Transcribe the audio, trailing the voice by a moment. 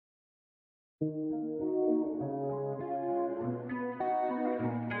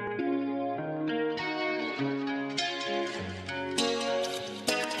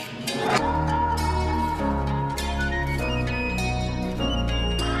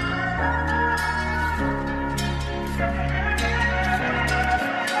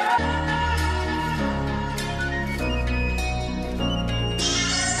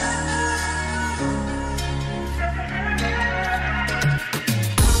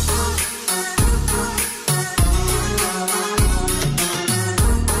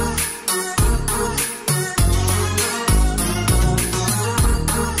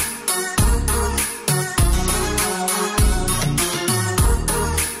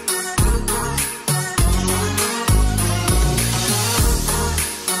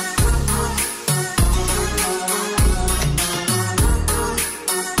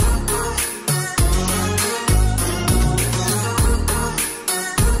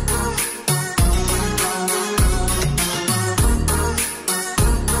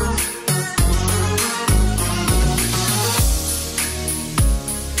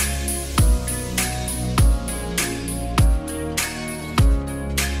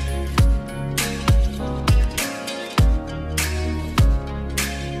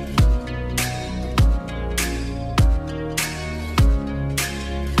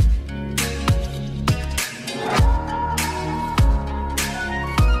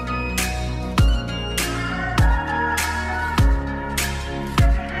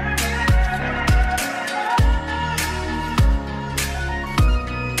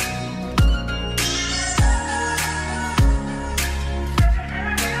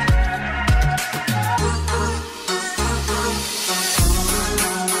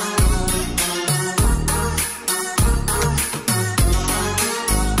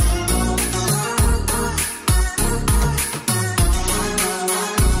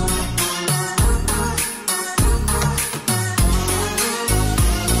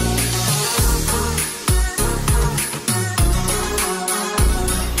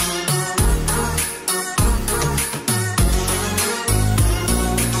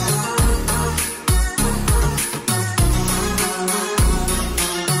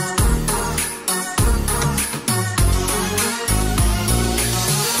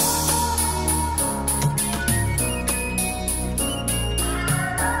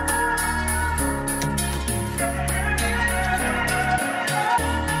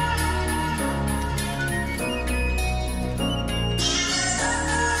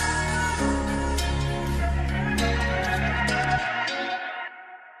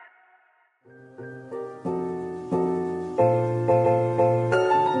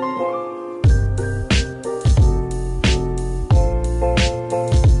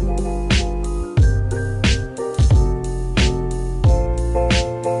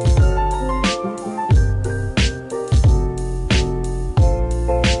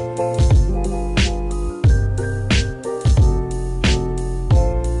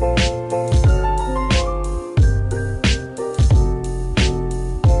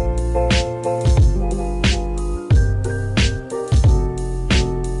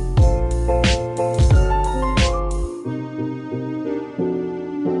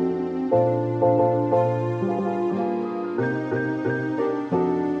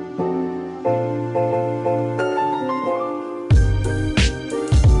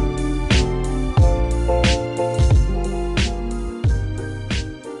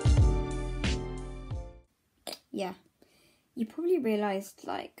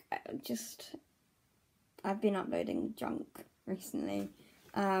like, I've been uploading junk recently.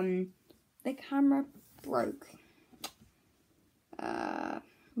 The camera broke.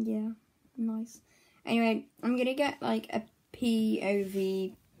 Yeah, nice. Anyway, I'm gonna get like a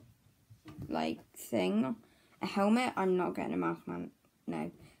POV like thing, a helmet. I'm not getting a mouth mount. No,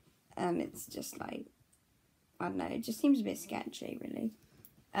 it's just like, I don't know. It just seems a bit sketchy, really.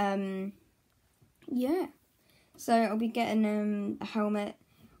 Yeah. So I'll be getting a helmet,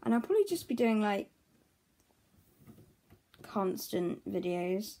 and I'll probably just be doing like constant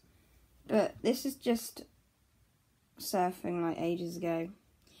videos. But this is just surfing like ages ago.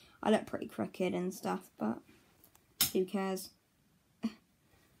 I look pretty crooked and stuff, but who cares?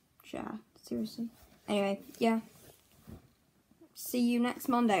 Yeah, seriously. Anyway, yeah. See you next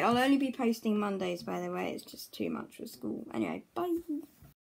Monday. I'll only be posting Mondays, by the way. It's just too much for school. Anyway, bye.